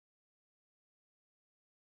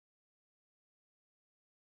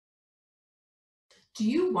Do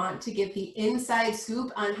you want to get the inside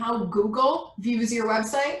scoop on how Google views your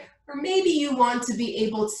website? Or maybe you want to be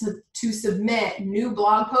able to submit new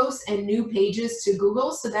blog posts and new pages to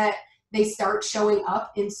Google so that they start showing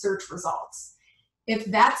up in search results. If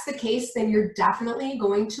that's the case, then you're definitely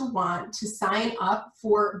going to want to sign up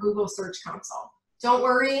for Google Search Console. Don't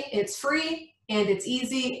worry, it's free and it's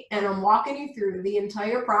easy, and I'm walking you through the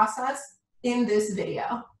entire process in this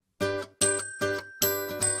video.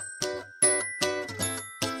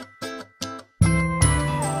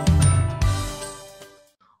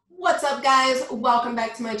 What's up, guys? Welcome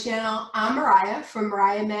back to my channel. I'm Mariah from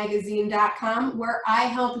MariahMagazine.com, where I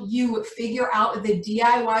help you figure out the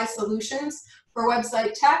DIY solutions for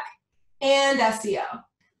website tech and SEO.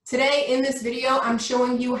 Today in this video, I'm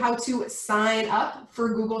showing you how to sign up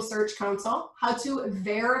for Google Search Console, how to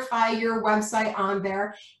verify your website on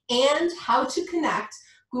there, and how to connect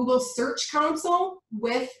Google Search Console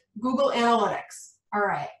with Google Analytics. All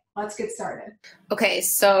right. Let's get started. Okay,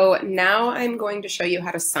 so now I'm going to show you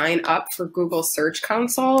how to sign up for Google Search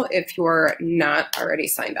Console if you're not already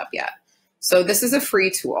signed up yet. So this is a free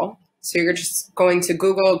tool. So you're just going to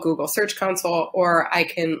Google Search Console, or I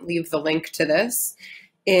can leave the link to this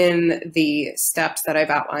in the steps that I've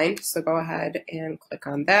outlined. So go ahead and click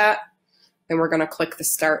on that. Then we're going to click the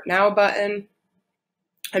Start Now button.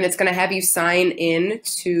 And it's going to have you sign in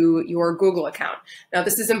to your Google account. Now,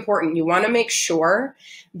 this is important. You want to make sure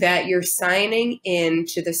that you're signing in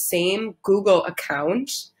to the same Google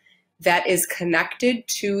account that is connected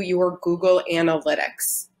to your Google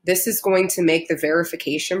Analytics. This is going to make the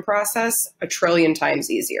verification process a trillion times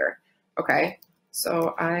easier. Okay,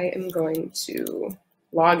 so I am going to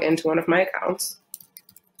log into one of my accounts.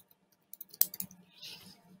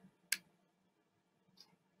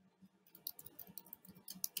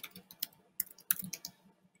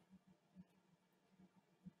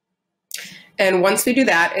 And once we do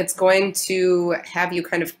that, it's going to have you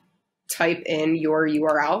kind of type in your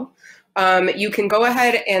URL. You can go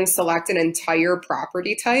ahead and select an entire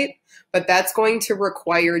property type, but that's going to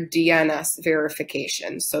require DNS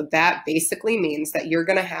verification. So that basically means that you're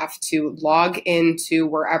going to have to log into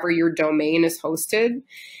wherever your domain is hosted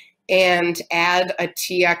and add a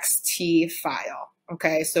TXT file.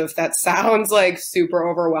 Okay, so if that sounds like super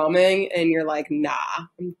overwhelming and you're like, nah,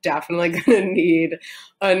 I'm definitely gonna need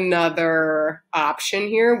another option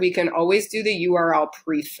here, we can always do the URL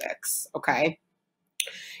prefix, okay?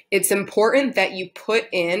 It's important that you put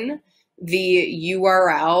in the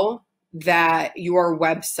URL that your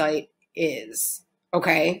website is,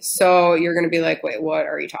 okay? So you're gonna be like, wait, what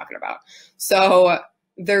are you talking about? So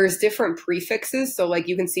there's different prefixes. So like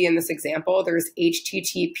you can see in this example, there's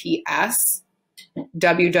HTTPS,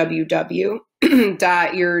 www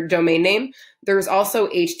dot your domain name. There's also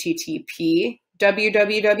HTTP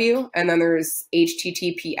www, and then there's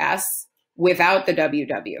HTTPS without the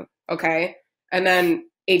www, okay? And then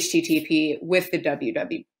HTTP with the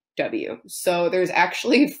www. So there's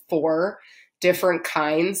actually 4 different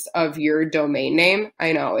kinds of your domain name.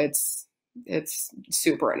 I know it's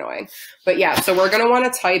super annoying, but yeah, so we're gonna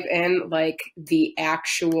want to type in like the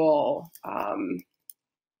actual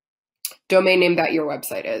domain name that your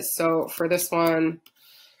website is. So for this one,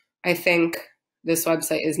 I think this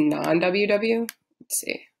website is non-www. Let's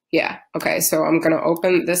see. Yeah. Okay. So I'm going to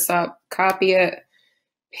open this up, copy it,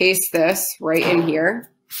 paste this right in here.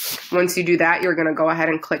 Once you do that, you're going to go ahead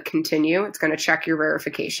and click continue. It's going to check your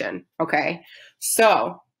verification. Okay.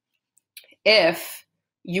 So if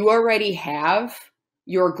you already have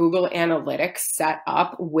your Google Analytics set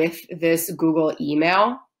up with this Google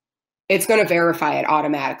email, it's going to verify it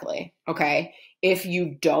automatically, okay? If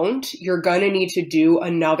you don't, you're going to need to do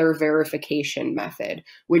another verification method,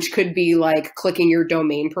 which could be like clicking your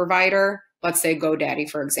domain provider, let's say GoDaddy,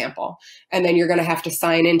 for example, and then you're going to have to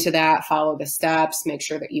sign into that, follow the steps, make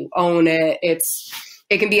sure that you own it.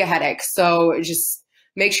 It can be a headache. So just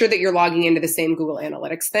make sure that you're logging into the same Google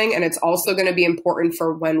Analytics thing. And it's also going to be important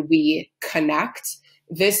for when we connect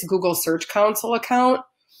this Google Search Console account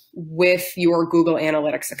with your Google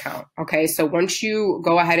Analytics account. Okay, so once you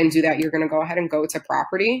go ahead and do that, you're going to go ahead and go to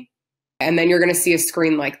property, and then you're going to see a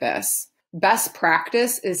screen like this. Best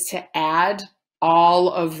practice is to add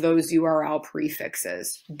all of those URL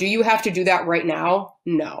prefixes. Do you have to do that right now?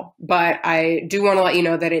 No, but I do want to let you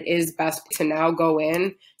know that it is best to now go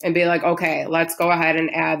in and be like, okay, let's go ahead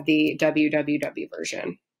and add the www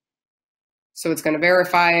version. So it's going to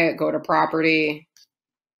verify it, go to property.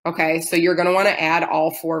 Okay, so you're going to want to add all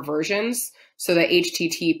 4 versions. So the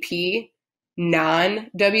HTTP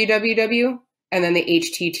non-www and then the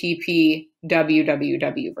HTTP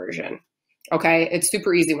www version. Okay, it's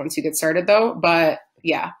super easy once you get started though, but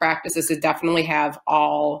practices to definitely have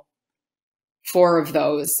all 4 of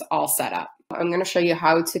those all set up. I'm going to show you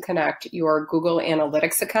how to connect your Google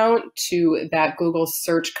Analytics account to that Google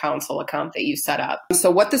Search Console account that you set up.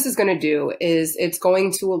 So what this is going to do is it's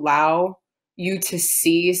going to allow you to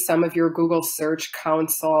see some of your Google Search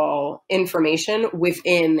Console information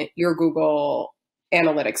within your Google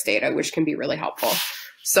Analytics data, which can be really helpful.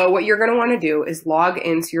 So what you're going to want to do is log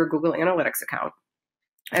into your Google Analytics account.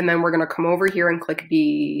 And then we're going to come over here and click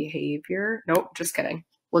behavior. Nope, just kidding.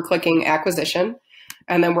 We're clicking acquisition,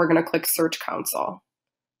 and then we're going to click Search Console.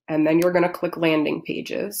 And then you're going to click landing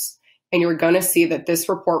pages. And you're going to see that this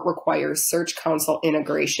report requires Search Console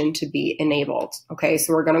integration to be enabled. Okay,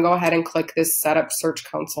 so we're going to go ahead and click this Setup Search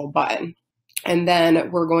Console button. And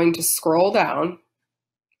then we're going to scroll down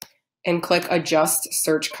and click Adjust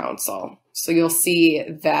Search Console. So you'll see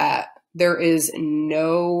that there is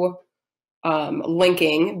no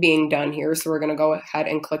linking being done here. So we're going to go ahead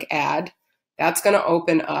and click Add. That's going to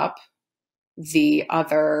open up the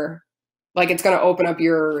other, it's going to open up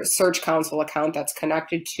your Search Console account that's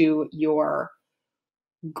connected to your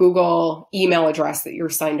Google email address that you're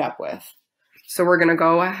signed up with. So we're going to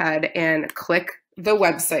go ahead and click the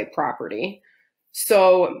website property.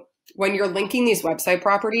 So when you're linking these website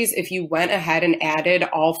properties, if you went ahead and added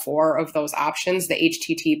all 4 of those options, the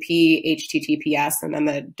HTTP, HTTPS, and then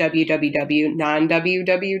the www,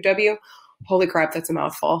 non-www, holy crap, that's a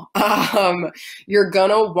mouthful. You're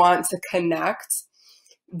gonna want to connect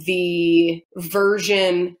the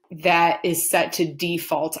version that is set to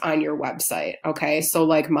default on your website. Okay, so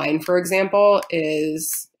like mine, for example,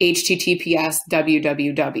 is HTTPS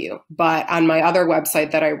www. But on my other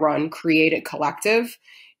website that I run, Create It Collective,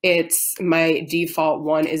 it's my default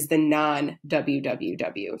one is the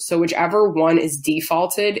non-www. So whichever one is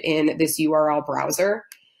defaulted in this URL browser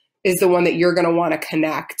is the one that you're going to want to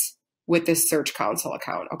connect with this Search Console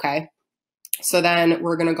account, okay? So then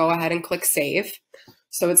we're going to go ahead and click Save.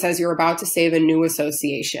 So it says you're about to save a new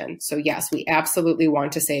association. So yes, we absolutely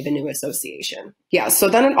want to save a new association. Yeah, so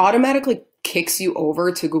then it automatically kicks you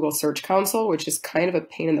over to Google Search Console, which is kind of a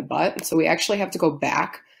pain in the butt. So we actually have to go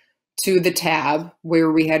back to the tab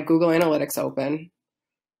where we had Google Analytics open,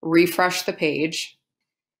 refresh the page,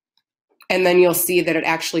 and then you'll see that it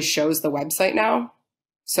actually shows the website now.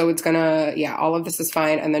 So it's gonna, all of this is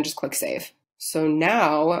fine, and then just click Save. So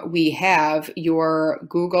now we have your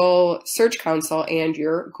Google Search Console and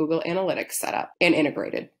your Google Analytics set up and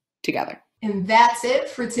integrated together. And that's it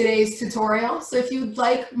for today's tutorial. So if you'd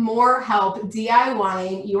like more help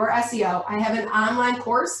DIYing your SEO, I have an online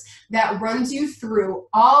course that runs you through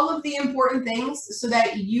all of the important things so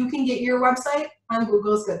that you can get your website on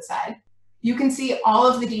Google's good side. You can see all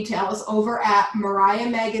of the details over at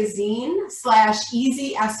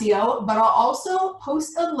MariahMagazine/easy SEO, but I'll also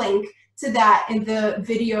post a link to that in the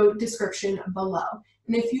video description below.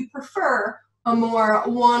 And if you prefer a more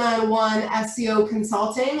one-on-one SEO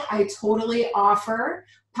consulting, I totally offer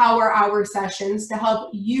power hour sessions to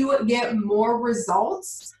help you get more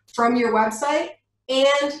results from your website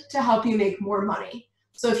and to help you make more money.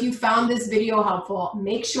 So if you found this video helpful,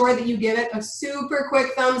 make sure that you give it a super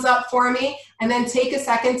quick thumbs up for me, and then take a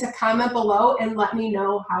second to comment below and let me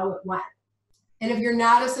know how it went. And if you're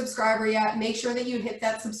not a subscriber yet, make sure that you hit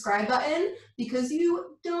that subscribe button because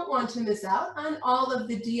you don't want to miss out on all of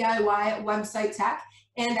the DIY website tech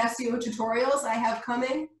and SEO tutorials I have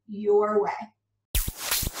coming your way.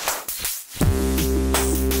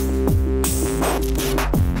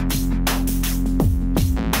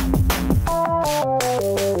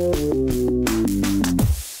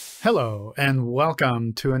 Hello, and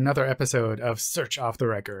welcome to another episode of Search Off the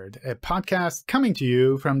Record, a podcast coming to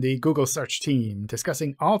you from the Google Search team,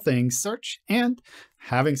 discussing all things search and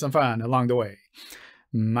having some fun along the way.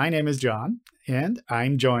 My name is John, and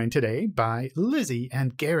I'm joined today by Lizzie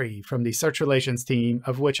and Gary from the Search Relations team,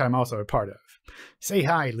 of which I'm also a part of. Say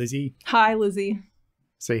hi, Lizzie. Hi, Lizzie.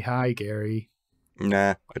 Say hi, Gary.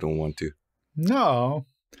 Nah, I don't want to. No.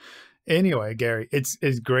 Anyway, Gary, it's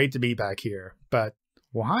great to be back here, but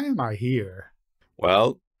why am I here?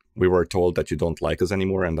 Well, we were told that you don't like us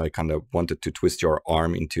anymore, and I kind of wanted to twist your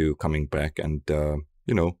arm into coming back and,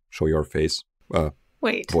 show your face.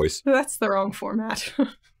 Wait, voice. That's the wrong format.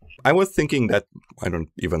 I was thinking that, I don't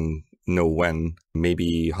even know when,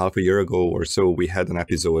 maybe half a year ago or so, we had an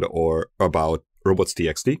episode about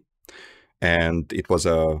robots.txt. And it was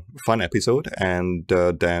a fun episode. And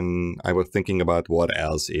then I was thinking about what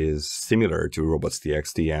else is similar to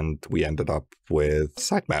robots.txt, and we ended up with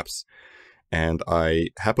sitemaps. And I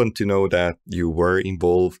happen to know that you were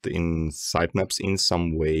involved in sitemaps in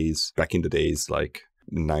some ways back in the days, like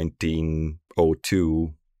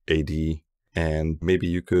 1902 AD. And maybe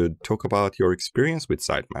you could talk about your experience with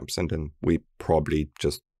sitemaps, and then we probably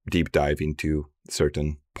just deep dive into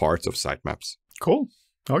certain parts of sitemaps. Cool.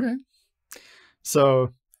 Okay.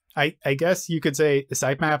 So I guess you could say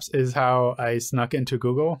sitemaps is how I snuck into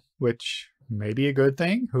Google, which may be a good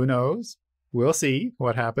thing. Who knows? We'll see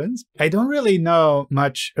what happens. I don't really know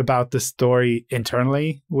much about the story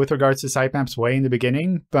internally with regards to sitemaps way in the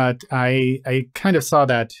beginning, but I kind of saw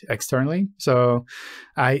that externally. So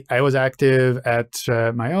I was active at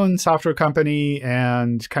my own software company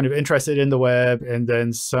and kind of interested in the web, and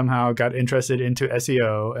then somehow got interested into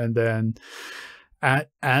SEO. And then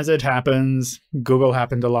as it happens, Google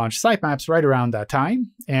happened to launch sitemaps right around that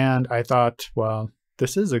time. And I thought, well,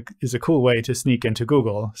 this is a cool way to sneak into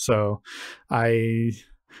Google. So I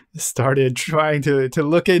started trying to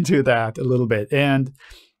look into that a little bit. And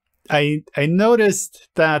I noticed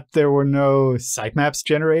that there were no sitemaps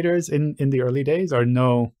generators in the early days, or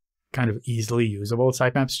no kind of easily usable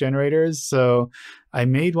sitemaps generators. So I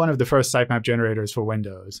made one of the first sitemap generators for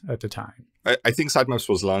Windows at the time. I think sitemaps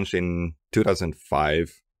was launched in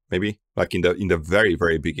 2005. Maybe like in the very,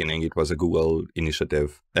 very beginning, it was a Google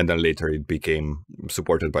initiative. And then later it became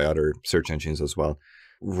supported by other search engines as well.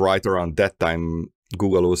 Right around that time,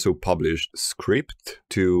 Google also published script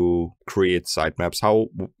to create sitemaps.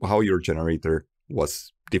 How your generator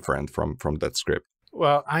was different from that script?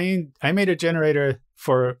 Well, I made a generator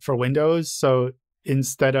for Windows. So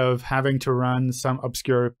instead of having to run some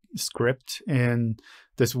obscure script in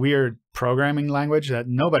this weird programming language that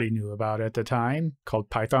nobody knew about at the time called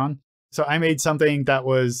Python. So I made something that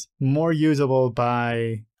was more usable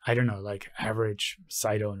by, I don't know, like average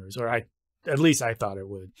site owners, or at least I thought it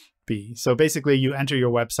would be. So basically you enter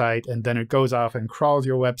your website and then it goes off and crawls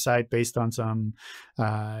your website based on some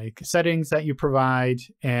settings that you provide.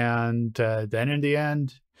 And then in the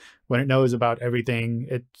end, when it knows about everything,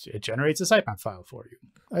 it generates a sitemap file for you.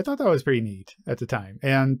 I thought that was pretty neat at the time.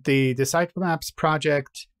 And the sitemaps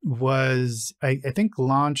project was, I think,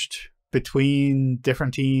 launched between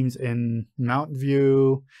different teams in Mountain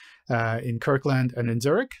View, in Kirkland, and in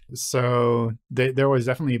Zurich. So there was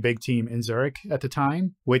definitely a big team in Zurich at the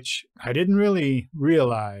time, which I didn't really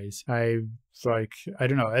realize. I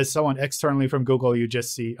don't know, as someone externally from Google, you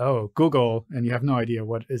just see, oh, Google, and you have no idea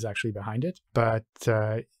what is actually behind it. But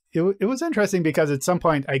it was interesting because at some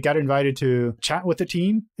point I got invited to chat with the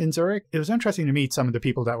team in Zurich. It was interesting to meet some of the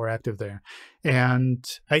people that were active there. And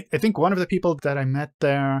I think one of the people that I met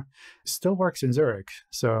there still works in Zurich.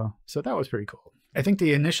 So that was pretty cool. I think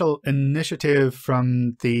the initial initiative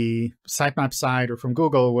from the sitemap side or from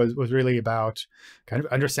Google was really about kind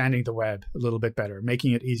of understanding the web a little bit better,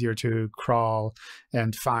 making it easier to crawl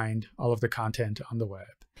and find all of the content on the web.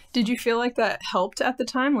 Did you feel like that helped at the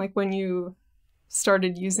time? Like when you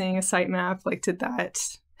started using a sitemap, like did that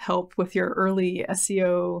help with your early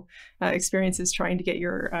SEO experiences trying to get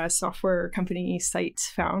your software company site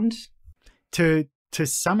found? To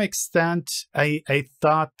some extent, I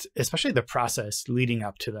thought, especially the process leading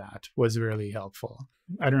up to that was really helpful.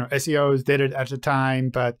 I don't know, SEOs did it at the time,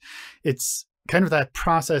 but it's kind of that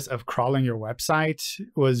process of crawling your website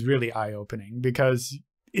was really eye-opening because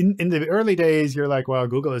in the early days, you're like, well,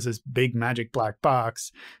 Google is this big magic black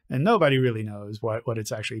box and nobody really knows what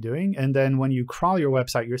it's actually doing. And then when you crawl your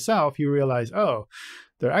website yourself, you realize, oh,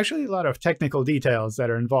 there are actually a lot of technical details that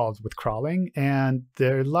are involved with crawling. And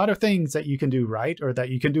there are a lot of things that you can do right or that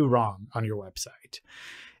you can do wrong on your website.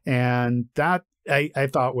 And that I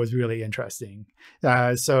thought was really interesting.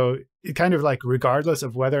 So it kind of like regardless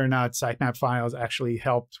of whether or not sitemap files actually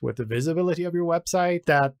helped with the visibility of your website,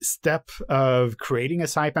 that step of creating a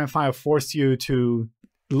sitemap file forced you to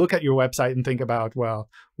look at your website and think about, well,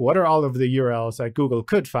 what are all of the URLs that Google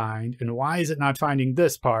could find? And why is it not finding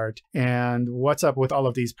this part? And what's up with all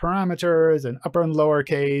of these parameters and upper and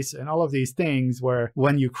lowercase and all of these things where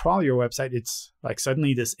when you crawl your website, it's like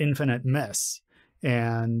suddenly this infinite mess.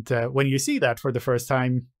 And when you see that for the first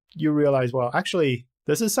time, you realize, well, actually,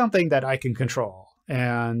 this is something that I can control.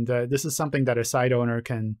 And this is something that a site owner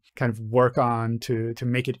can kind of work on to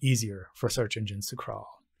make it easier for search engines to crawl.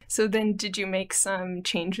 So then did you make some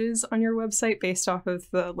changes on your website based off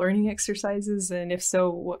of the learning exercises? And if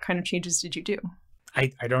so, what kind of changes did you do?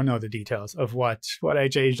 I don't know the details of what I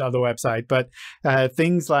changed on the website, but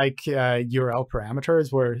things like URL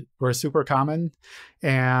parameters were super common,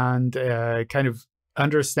 and kind of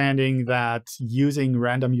understanding that using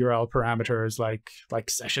random URL parameters like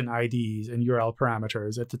session IDs and URL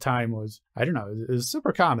parameters at the time was, I don't know, it was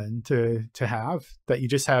super common to have, that you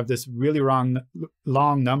just have this really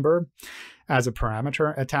long number as a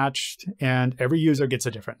parameter attached, and every user gets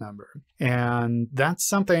a different number. And that's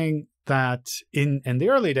something that in the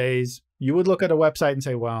early days you would look at a website and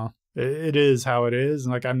say, well, it is how it is.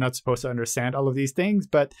 And like, I'm not supposed to understand all of these things.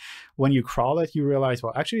 But when you crawl it, you realize,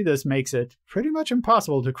 well, actually, this makes it pretty much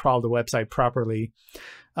impossible to crawl the website properly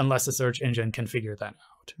unless the search engine can figure that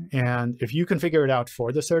out. And if you can figure it out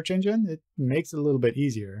for the search engine, it makes it a little bit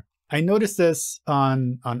easier. I noticed this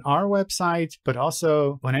on our website, but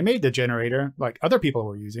also when I made the generator, like other people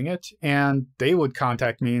were using it and they would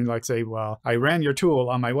contact me and like say, well, I ran your tool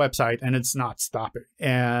on my website and it's not stopping.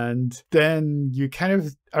 And then you kind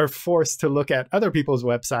of are forced to look at other people's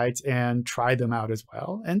websites and try them out as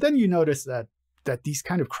well. And then you notice that these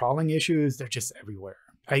kind of crawling issues, they're just everywhere.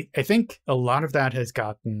 I think a lot of that has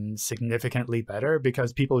gotten significantly better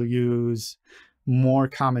because people use more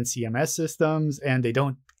common CMS systems and they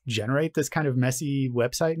don't generate this kind of messy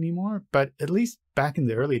website anymore. But at least back in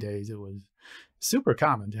the early days, it was super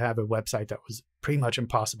common to have a website that was pretty much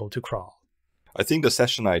impossible to crawl. I think the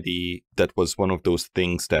session ID, that was one of those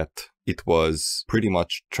things that it was pretty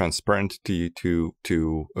much transparent to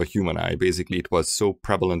a human eye. Basically, it was so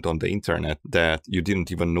prevalent on the internet that you didn't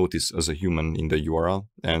even notice as a human in the URL,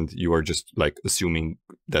 and you are just like assuming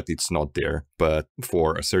that it's not there. But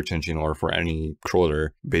for a search engine or for any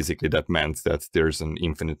crawler, basically that meant that there's an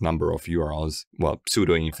infinite number of URLs, well,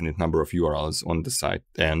 pseudo-infinite number of URLs on the site.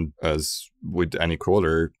 And as with any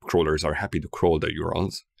crawler, crawlers are happy to crawl the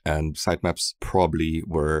URLs. And sitemaps probably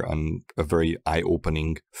were a very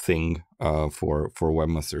eye-opening thing for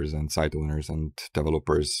webmasters and site owners and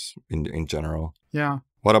developers in general. Yeah.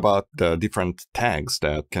 What about the different tags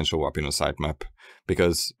that can show up in a sitemap?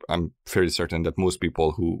 Because I'm fairly certain that most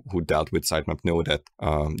people who dealt with sitemap know that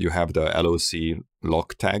you have the LOC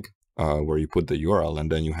lock tag, where you put the URL,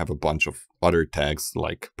 and then you have a bunch of other tags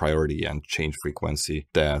like priority and change frequency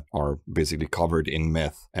that are basically covered in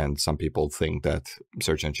myth. And some people think that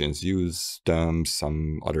search engines use them.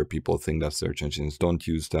 Some other people think that search engines don't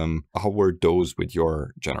use them. How were those with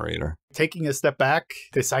your generator? Taking a step back,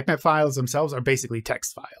 the sitemap files themselves are basically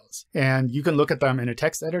text files. And you can look at them in a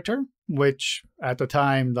text editor, which at the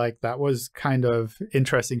time, like that was kind of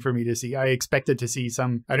interesting for me to see. I expected to see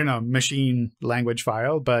some, I don't know, machine language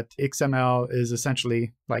file, but XML is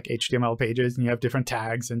essentially like HTML pages, and you have different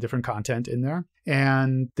tags and different content in there.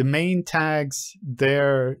 And the main tags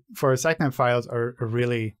there for sitemap files are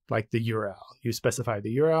really like the URL. You specify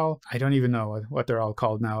the URL. I don't even know what they're all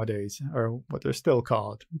called nowadays or what they're still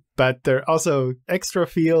called. But there are also extra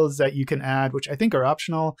fields that you can add, which I think are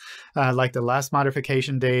optional, like the last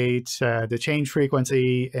modification date, the change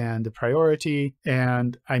frequency, and the priority.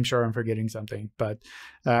 And I'm sure I'm forgetting something, but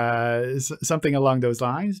something along those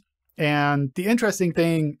lines. And the interesting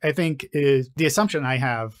thing, I think, is the assumption I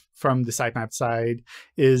have from the sitemap side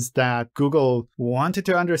is that Google wanted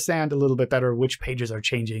to understand a little bit better which pages are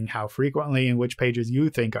changing how frequently and which pages you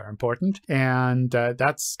think are important. And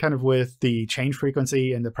that's kind of with the change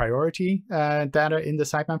frequency and the priority data in the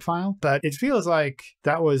sitemap file. But it feels like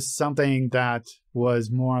that was something that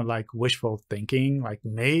was more like wishful thinking, like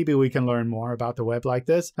maybe we can learn more about the web like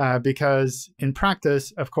this, because in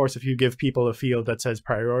practice, of course, if you give people a field that says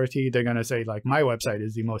priority, they're going to say like, my website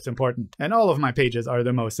is the most important and all of my pages are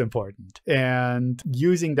the most important. And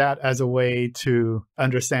using that as a way to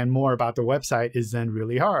understand more about the website is then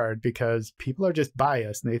really hard because people are just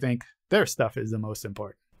biased and they think their stuff is the most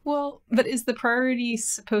important. Well, but is the priority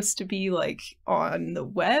supposed to be like on the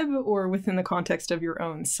web or within the context of your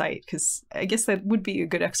own site? Because I guess that would be a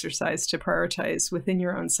good exercise to prioritize within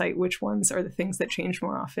your own site which ones are the things that change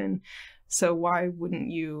more often. So why wouldn't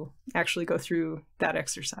you actually go through that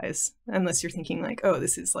exercise unless you're thinking like, oh,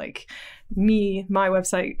 this is like my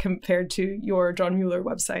website compared to your John Mueller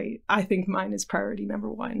website. I think mine is priority number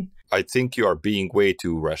one. I think you are being way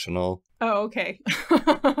too rational. Oh, okay.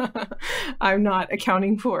 I'm not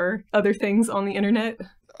accounting for other things on the internet.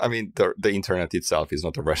 I mean, the internet itself is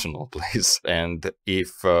not a rational place. And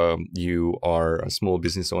if you are a small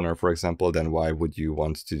business owner, for example, then why would you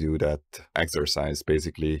want to do that exercise?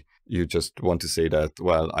 Basically, you just want to say that,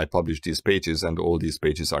 well, I publish these pages and all these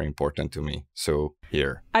pages are important to me. So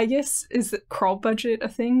here. I guess, is crawl budget a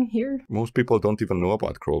thing here? Most people don't even know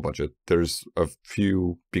about crawl budget. There's a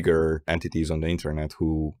few bigger entities on the internet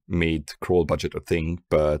who made crawl budget a thing.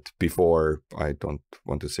 But before, I don't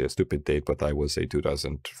want to say a stupid date, but I will say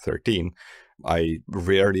 2013, I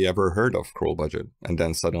rarely ever heard of crawl budget. And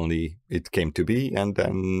then suddenly it came to be. And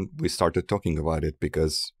then we started talking about it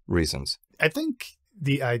because reasons. I think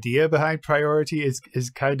the idea behind priority is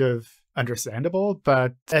kind of understandable,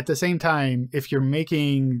 but at the same time, if you're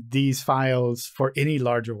making these files for any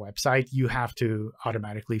larger website, you have to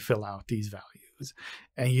automatically fill out these values. goes.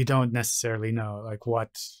 And you don't necessarily know like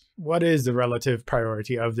what is the relative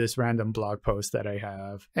priority of this random blog post that I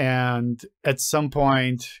have. And at some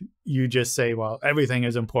point you just say, well, everything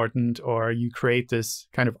is important, or you create this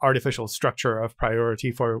kind of artificial structure of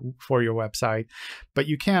priority for your website, but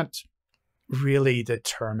you can't really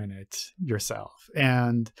determine it yourself.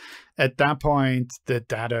 And at that point, the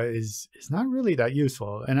data is not really that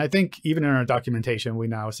useful. And I think even in our documentation, we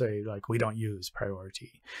now say like, we don't use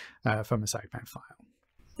priority from a sitemap file.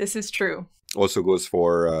 This is true. Also goes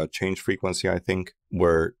for change frequency, I think,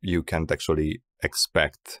 where you can't actually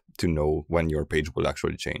expect to know when your page will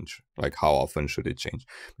actually change, like how often should it change.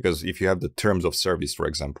 Because if you have the terms of service, for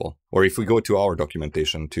example, or if we go to our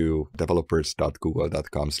documentation to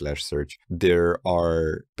developers.google.com/search, there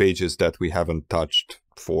are pages that we haven't touched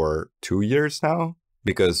for 2 years now,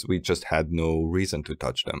 because we just had no reason to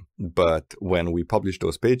touch them. But when we publish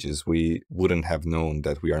those pages, we wouldn't have known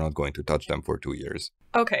that we are not going to touch them for 2 years.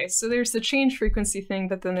 Okay, so there's the change frequency thing,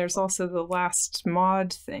 but then there's also the last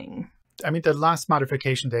mod thing. I mean, the last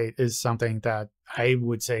modification date is something that I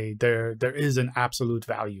would say there is an absolute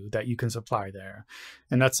value that you can supply there.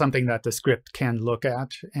 And that's something that the script can look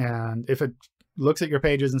at. And if it looks at your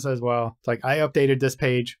pages and says, well, like I updated this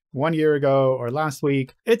page 1 year ago or last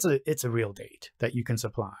week, it's a real date that you can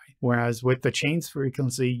supply. Whereas with the change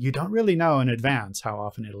frequency, you don't really know in advance how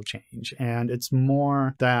often it'll change. And it's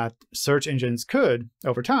more that search engines could,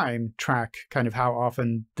 over time, track kind of how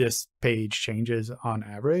often this page changes on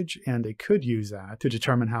average, and they could use that to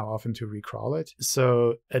determine how often to recrawl it.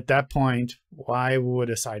 So at that point, why would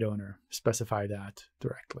a site owner specify that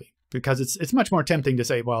directly? Because it's much more tempting to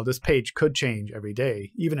say, well, this page could change every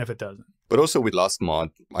day, even if it doesn't. But also with last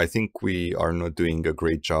mod, I think we are not doing a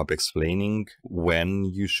great job explaining when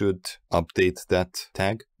you should update that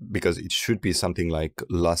tag, because it should be something like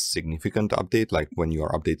last significant update, like when you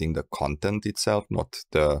are updating the content itself, not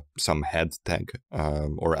some head tag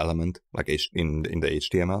or element, like in the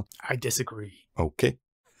HTML. I disagree. Okay.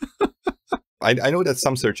 I know that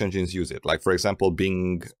some search engines use it. Like, for example,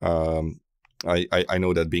 Bing... I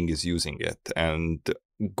know that Bing is using it, and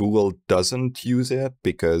Google doesn't use it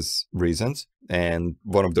because reasons. And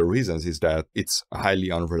one of the reasons is that it's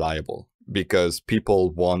highly unreliable, because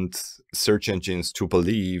people want search engines to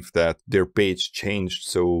believe that their page changed,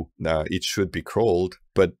 so it should be crawled.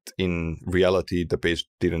 But in reality, the page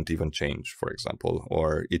didn't even change, for example,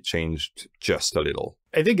 or it changed just a little.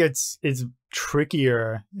 I think it's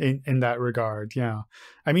trickier in that regard. Yeah.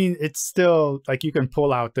 I mean, it's still like you can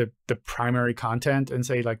pull out the primary content and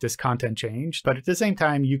say like this content changed, but at the same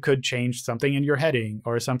time, you could change something in your heading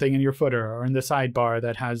or something in your footer or in the sidebar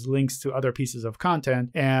that has links to other pieces of content.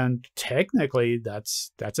 And technically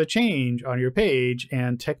that's a change on your page.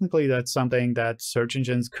 And technically that's something that search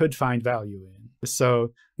engines could find value in.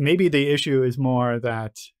 So maybe the issue is more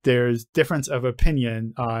that there's difference of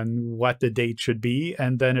opinion on what the date should be.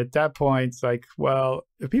 And then at that point, it's like, well,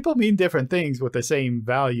 if people mean different things with the same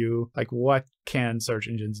value, like what can search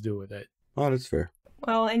engines do with it? Oh, that's fair.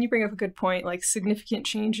 Well, and you bring up a good point, like significant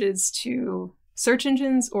changes to search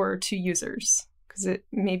engines or to users, because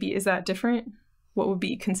is that different? What would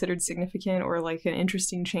be considered significant or like an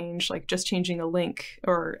interesting change, like just changing a link,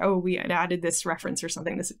 or, oh, we had added this reference or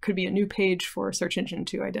something. This could be a new page for a search engine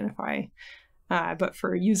to identify. But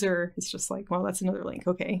for a user, it's just like, well, that's another link.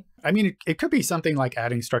 Okay. I mean, it could be something like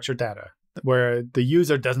adding structured data where the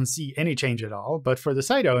user doesn't see any change at all. But for the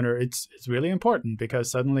site owner, it's really important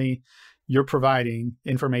because suddenly you're providing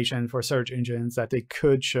information for search engines that they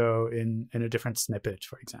could show in a different snippet,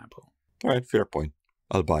 for example. All right, fair point.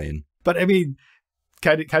 I'll buy in. But I mean,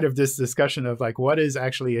 kind of this discussion of like, what is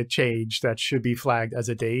actually a change that should be flagged as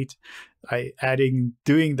a date?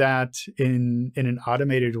 Doing that in an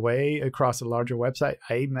automated way across a larger website,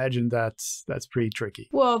 I imagine that's pretty tricky.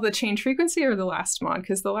 Well, the change frequency or the last mod?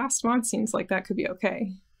 Because the last mod seems like that could be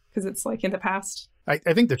okay because it's like in the past. I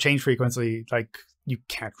think the change frequency, like you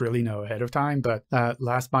can't really know ahead of time, but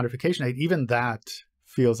last modification date, even that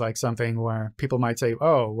feels like something where people might say,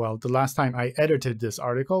 oh, well, the last time I edited this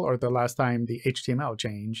article or the last time the HTML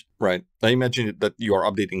changed. Right. I imagine that you are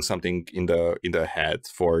updating something in the head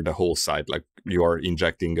for the whole site, like you are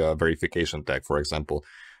injecting a verification tag, for example,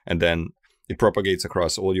 and then it propagates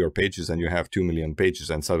across all your pages and you have 2 million pages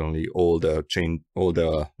and suddenly all the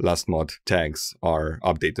last mod tags are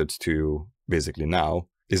updated to basically now.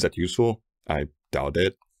 Is that useful? I doubt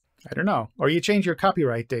it. I don't know. Or you change your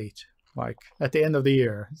copyright date. Like at the end of the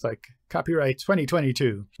year, it's like copyright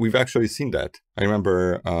 2022. We've actually seen that. I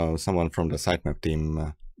remember someone from the sitemap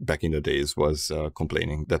team back in the days was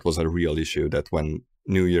complaining that was a real issue, that when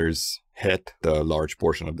New Year's hit, the large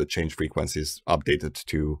portion of the change frequencies updated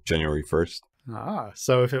to January 1st.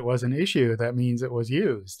 So if it was an issue, that means it was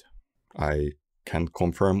used. I can't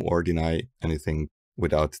confirm or deny anything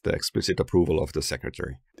without the explicit approval of the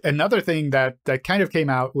secretary. Another thing that kind of came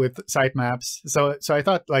out with sitemaps, so I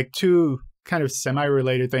thought like two kind of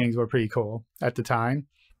semi-related things were pretty cool at the time.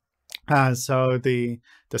 So the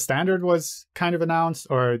standard was kind of announced,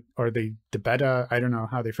 or the beta, I don't know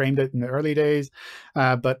how they framed it in the early days,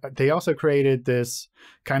 but they also created this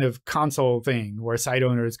kind of console thing where site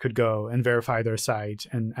owners could go and verify their site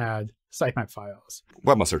and add sitemap files.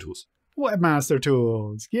 Webmaster Tools. Webmaster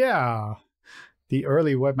Tools, yeah. The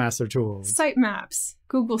early Webmaster Tools. Sitemaps,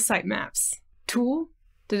 Google Sitemaps. Tool?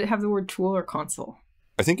 Did it have the word tool or console?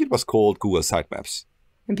 I think it was called Google Sitemaps.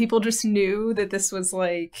 And people just knew that this was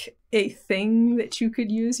like a thing that you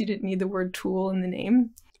could use. You didn't need the word tool in the name.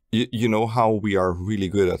 You know how we are really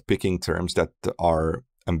good at picking terms that are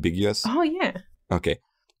ambiguous? Oh, yeah. Okay.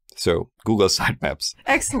 So Google Sitemaps.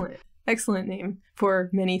 Excellent. Excellent name for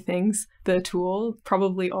many things. The tool,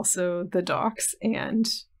 probably also the docs and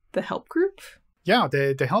the help group. Yeah,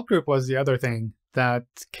 the help group was the other thing that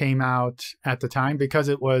came out at the time because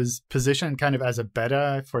it was positioned kind of as a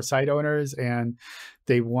beta for site owners and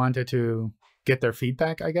they wanted to get their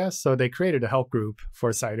feedback, I guess. So they created a help group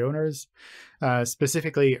for site owners,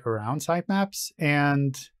 specifically around sitemaps.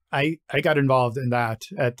 And I got involved in that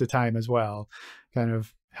at the time as well, kind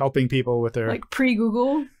of helping people with their... Like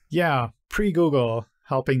pre-Google? Yeah, pre-Google,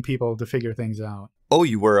 helping people to figure things out. Oh,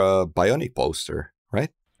 you were a Bionic poster, right?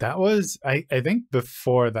 That was, I think,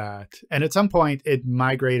 before that. And at some point, it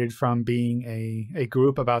migrated from being a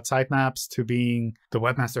group about sitemaps to being the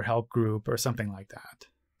Webmaster Help group or something like that.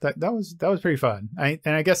 That was pretty fun. And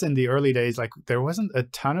I guess in the early days, like there wasn't a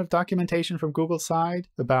ton of documentation from Google's side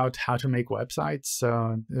about how to make websites.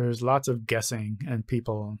 So there's lots of guessing and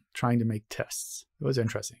people trying to make tests. It was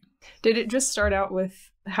interesting. Did it just start out with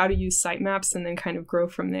how to use sitemaps and then kind of grow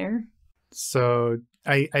from there? So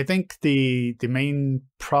I think the main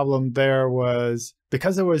problem there was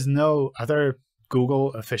because there was no other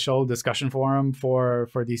Google official discussion forum for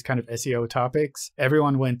these kind of SEO topics,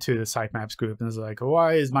 everyone went to the sitemaps group and was like,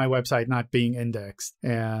 why is my website not being indexed?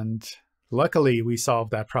 And luckily we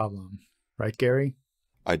solved that problem. Right, Gary?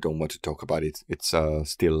 I don't want to talk about it. It's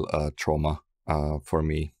still a trauma for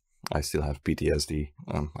me. I still have PTSD.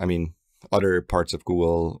 I mean, other parts of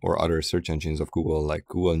Google or other search engines of Google, like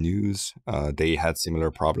Google News, they had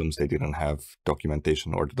similar problems. They didn't have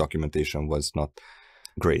documentation, or the documentation was not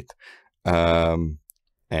great. And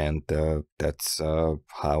that's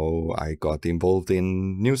how I got involved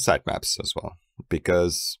in new sitemaps as well.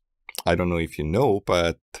 Because I don't know if you know,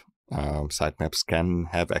 but sitemaps can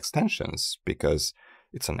have extensions because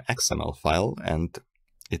it's an XML file and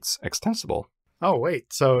it's extensible. Oh,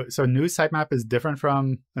 wait. So new sitemap is different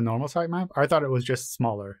from a normal sitemap? I thought it was just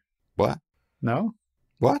smaller. What? No?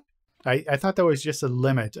 What? I thought there was just a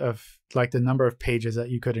limit of like the number of pages that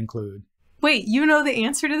you could include. Wait, you know the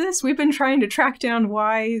answer to this? We've been trying to track down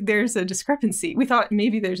why there's a discrepancy. We thought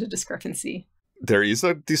maybe there's a discrepancy. There is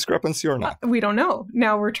a discrepancy or not? We don't know.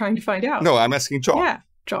 Now we're trying to find out. No, I'm asking John. Yeah,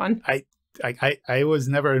 John. I was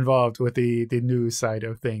never involved with the news side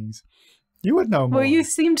of things. You would know more. Well, you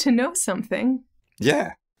seem to know something.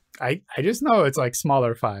 Yeah. I just know it's like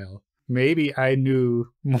smaller file. Maybe I knew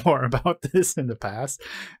more about this in the past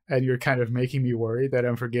and you're kind of making me worry that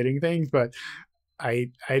I'm forgetting things, but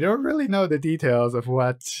I don't really know the details of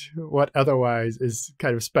what otherwise is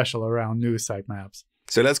kind of special around new sitemaps.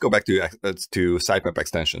 So let's go back to sitemap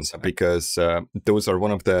extensions, because those are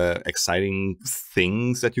one of the exciting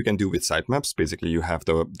things that you can do with sitemaps. Basically, you have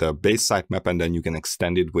the base sitemap, and then you can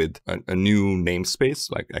extend it with a new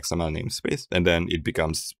namespace, like XML namespace. And then it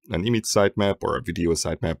becomes an image sitemap or a video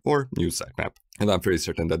sitemap or news sitemap. And I'm pretty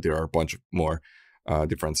certain that there are a bunch of more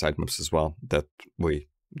different sitemaps as well that we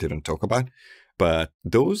didn't talk about. But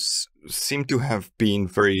those seem to have been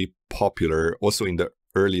very popular also in the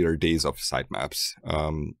earlier days of sitemaps.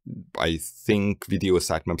 I think video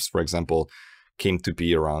sitemaps, for example, came to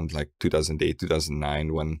be around like 2008,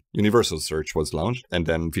 2009 when universal search was launched, and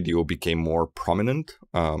then video became more prominent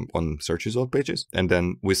on search result pages. And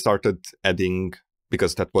then we started adding,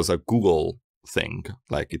 because that was a Google thing,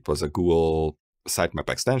 like it was a Google sitemap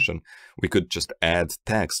extension, we could just add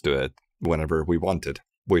tags to it whenever we wanted,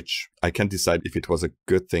 which I can't decide if it was a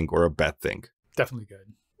good thing or a bad thing. Definitely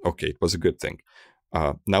good. Okay, it was a good thing.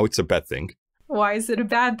 Now it's a bad thing. Why is it a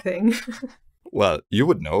bad thing? Well, you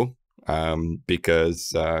would know,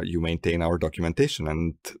 because you maintain our documentation,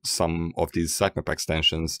 and some of these sitemap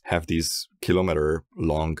extensions have these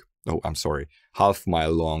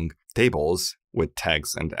half-mile long tables with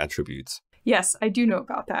tags and attributes. Yes, I do know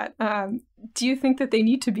about that. Do you think that they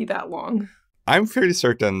need to be that long? I'm fairly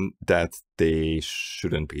certain that they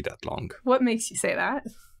shouldn't be that long. What makes you say that?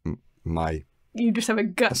 My You just have a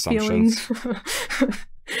gut assumptions. feeling.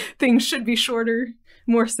 Things should be shorter,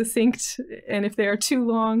 more succinct, and if they are too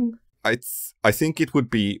long... I think it would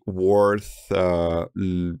be worth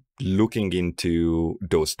looking into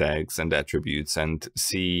those tags and attributes and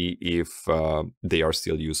see if they are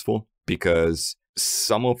still useful, because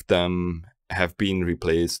some of them have been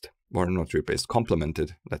replaced, or not replaced,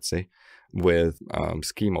 complemented, let's say, with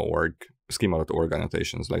schema.org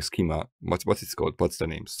annotations, like schema, what's it called? What's the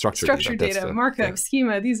name? Structured data, markup, yeah.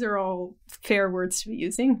 schema, these are all fair words to be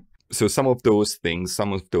using. So some of those things,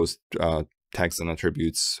 some of those tags and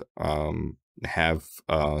attributes have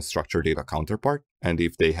a structured data counterpart. And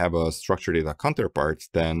if they have a structured data counterpart,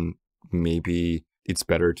 then maybe it's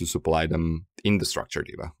better to supply them in the structured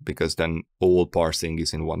data, because then all parsing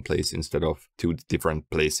is in one place instead of two different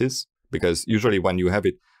places. Because usually when you have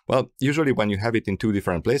it in two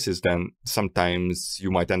different places, then sometimes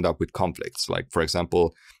you might end up with conflicts. Like, for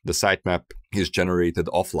example, the sitemap is generated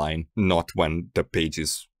offline, not when the page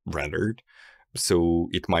is rendered. So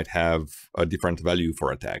it might have a different value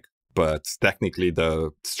for a tag. But technically,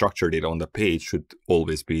 the structured data on the page should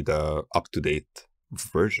always be the up-to-date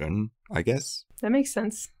version, I guess. That makes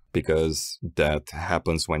sense. Because that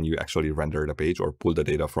happens when you actually render the page or pull the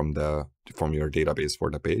data from your database for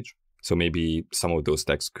the page. So maybe some of those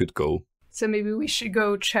tags could go. So maybe we should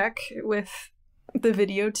go check with the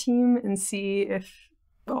video team and see if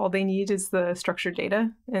all they need is the structured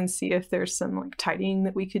data, and see if there's some like tidying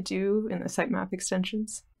that we could do in the sitemap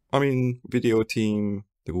extensions. I mean, video team,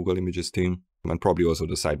 the Google Images team, and probably also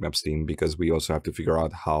the sitemaps team, because we also have to figure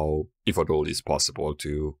out how, if at all is possible,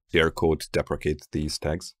 to air quote deprecate these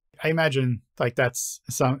tags. I imagine like that's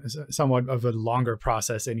somewhat of a longer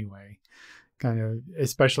process anyway, kind of,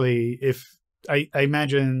 especially if I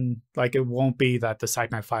imagine like it won't be that the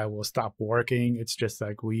sitemap file will stop working. It's just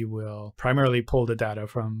like we will primarily pull the data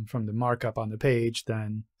from the markup on the page,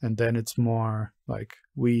 and then it's more like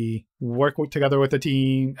we work together with the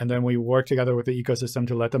team, and then we work together with the ecosystem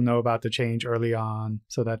to let them know about the change early on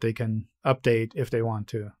so that they can update if they want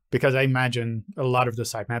to. Because I imagine a lot of the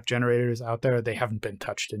sitemap generators out there, they haven't been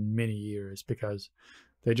touched in many years because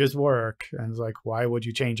they just work, and it's like, why would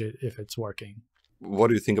you change it if it's working? What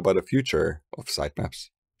do you think about the future of sitemaps?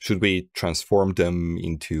 Should we transform them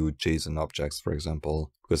into JSON objects, for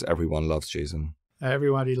example? Because everyone loves JSON.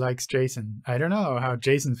 Everybody likes JSON. I don't know how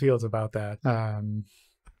Jason feels about that.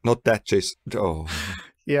 Not that JSON. Oh,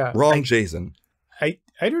 yeah. Wrong JSON. I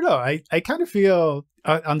don't know. I kind of feel,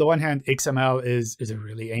 on the one hand, XML is a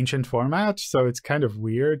really ancient format, so it's kind of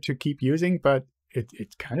weird to keep using, but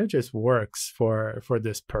it kind of just works for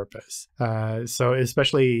this purpose. So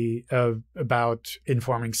especially about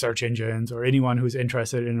informing search engines or anyone who's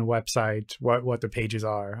interested in a website, what the pages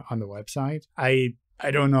are on the website. I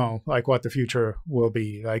don't know like what the future will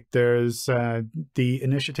be. Like there's the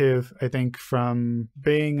initiative, I think, from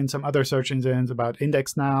Bing and some other search engines about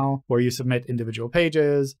Index Now, where you submit individual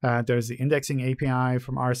pages. There's the indexing API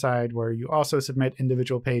from our side, where you also submit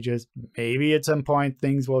individual pages. Maybe at some point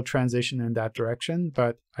things will transition in that direction,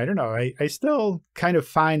 but I don't know. I still kind of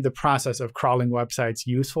find the process of crawling websites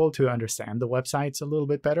useful to understand the websites a little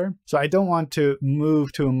bit better. So I don't want to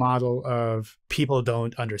move to a model of people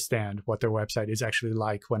don't understand what their website is actually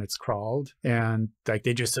like when it's crawled, and like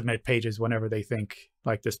they just submit pages whenever they think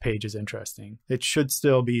like this page is interesting. It should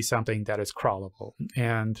still be something that is crawlable,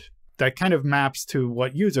 and that kind of maps to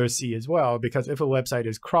what users see as well, because if a website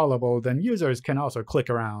is crawlable, then users can also click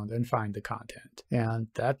around and find the content, and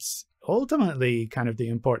that's ultimately kind of the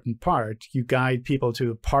important part. You guide people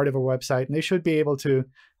to a part of a website, and they should be able to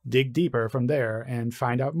dig deeper from there and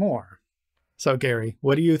find out more. So Gary,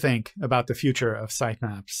 what do you think about the future of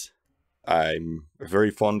sitemaps? I'm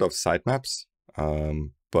very fond of sitemaps,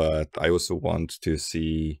 but I also want to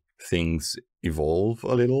see things evolve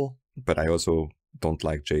a little. But I also don't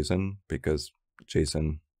like JSON because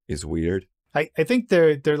JSON is weird. I think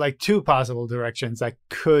there are like two possible directions that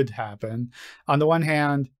could happen. On the one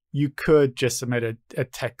hand, you could just submit a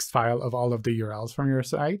text file of all of the URLs from your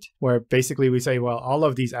site, where basically we say, well, all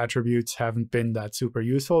of these attributes haven't been that super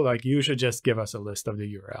useful. Like you should just give us a list of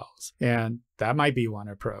the URLs. And that might be one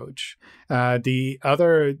approach. The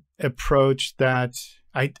other approach that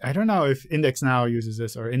I don't know if Index Now uses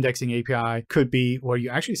this or indexing API could be where you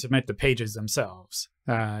actually submit the pages themselves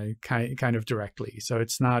kind of directly. So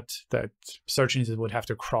it's not that search engines would have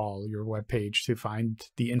to crawl your web page to find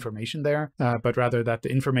the information there, but rather that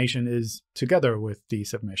the information is together with the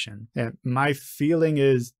submission. And my feeling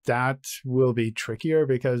is that will be trickier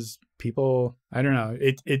because people, I don't know,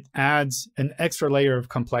 it adds an extra layer of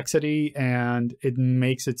complexity, and it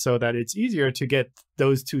makes it so that it's easier to get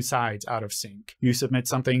those two sides out of sync. You submit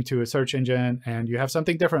something to a search engine and you have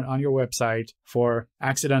something different on your website for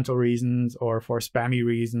accidental reasons or for spammy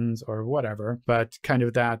reasons or whatever, but kind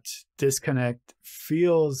of that disconnect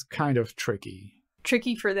feels kind of tricky.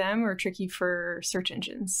 Tricky for them or tricky for search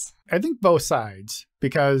engines? I think both sides,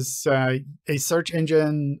 because a search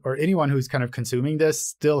engine or anyone who's kind of consuming this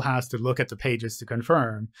still has to look at the pages to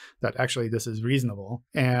confirm that actually this is reasonable.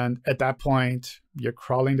 And at that point, you're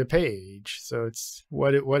crawling the page. So it's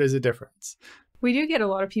what is the difference? We do get a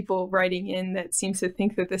lot of people writing in that seems to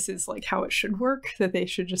think that this is like how it should work, that they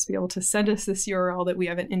should just be able to send us this URL that we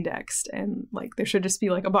haven't indexed. And like there should just be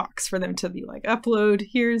like a box for them to be like, upload,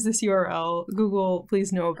 here's this URL, Google,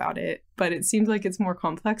 please know about it. But it seems like it's more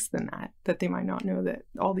complex than that they might not know that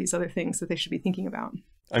all these other things that they should be thinking about.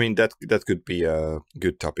 I mean, that could be a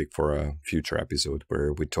good topic for a future episode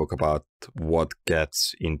where we talk about what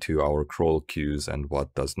gets into our crawl queues and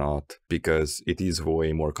what does not, because it is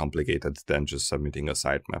way more complicated than just submitting a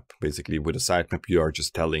sitemap. Basically, with a sitemap, you are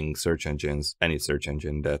just telling search engines, any search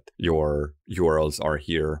engine, that your URLs are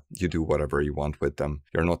here. You do whatever you want with them.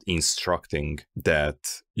 You're not instructing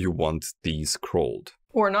that you want these crawled.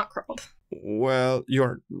 Or not crawled. Well,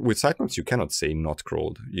 with sitemaps, you cannot say not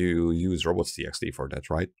crawled. You use robots.txt for that,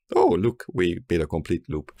 right? Oh, look, we made a complete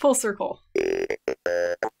loop. Full circle.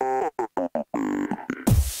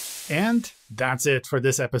 And that's it for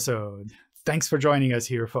this episode. Thanks for joining us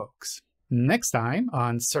here, folks. Next time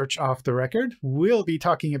on Search Off the Record, we'll be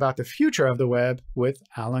talking about the future of the web with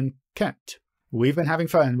Alan Kent. We've been having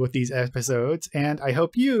fun with these episodes, and I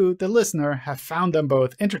hope you, the listener, have found them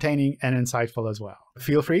both entertaining and insightful as well.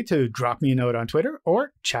 Feel free to drop me a note on Twitter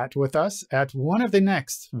or chat with us at one of the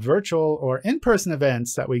next virtual or in-person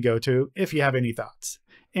events that we go to if you have any thoughts.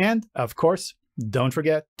 And, of course, don't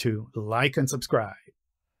forget to like and subscribe.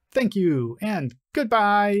 Thank you, and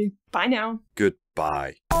goodbye. Bye now.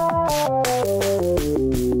 Goodbye.